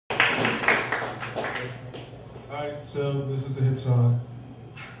Alright, so this is the hit song.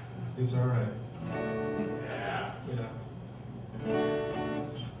 It's alright. Okay.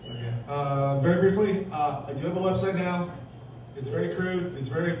 Very briefly, I do have a website now. It's very crude, it's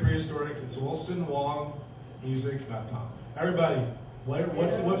very prehistoric. It's WilsonWongWithSteveWitt2.com. Everybody,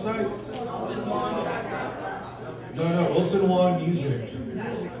 what's the website? No, Wilson Wong Music.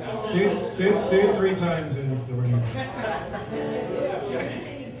 Say it 3 times in the ring.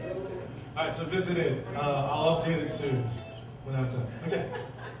 Alright, so visit it. I'll update it soon when I'm done. Okay.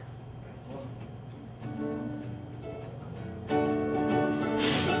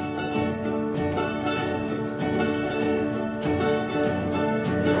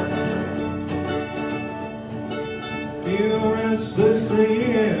 Feel restless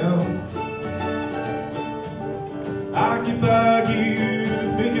 3 a.m. Occupy you,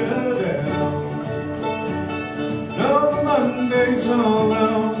 figure down. No Mondays all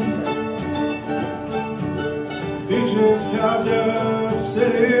out. Features carved up,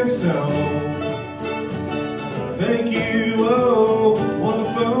 set in stone. Thank you, oh,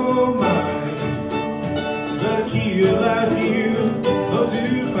 wonderful mind. The key of life you hope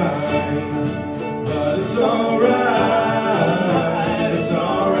to find. But it's alright, it's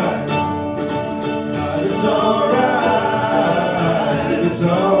alright. But it's alright, it's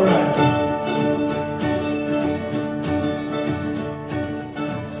alright.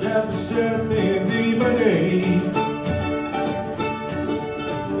 Step by step and day by day.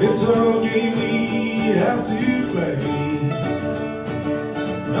 It's a game we have to play.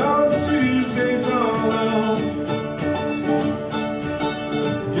 On Tuesdays all out.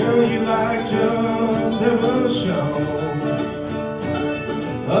 Girl, you like just never show.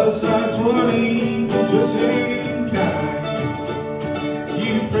 Us at 20 just ain't kind.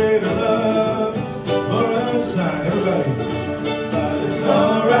 You pray to love for a sign. Everybody. But it's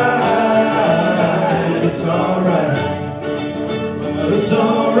alright, it's alright. But it's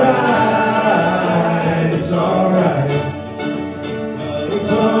alright, it's alright. But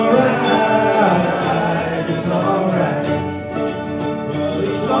it's alright, it's alright. But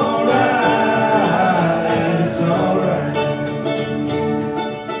it's alright, it's alright.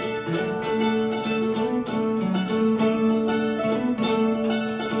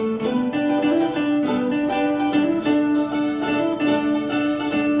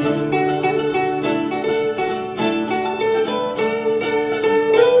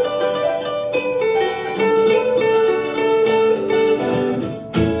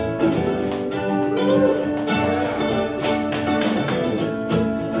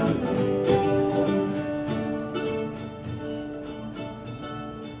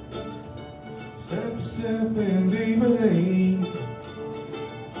 Step by step and day by day.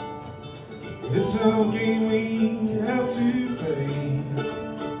 It's a game we have to play.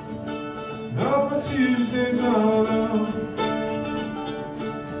 On my Tuesdays all out.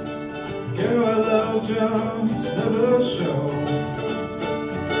 Girl, I love just never show.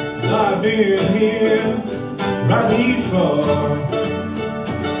 I've been here right before.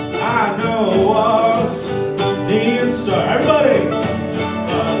 I know what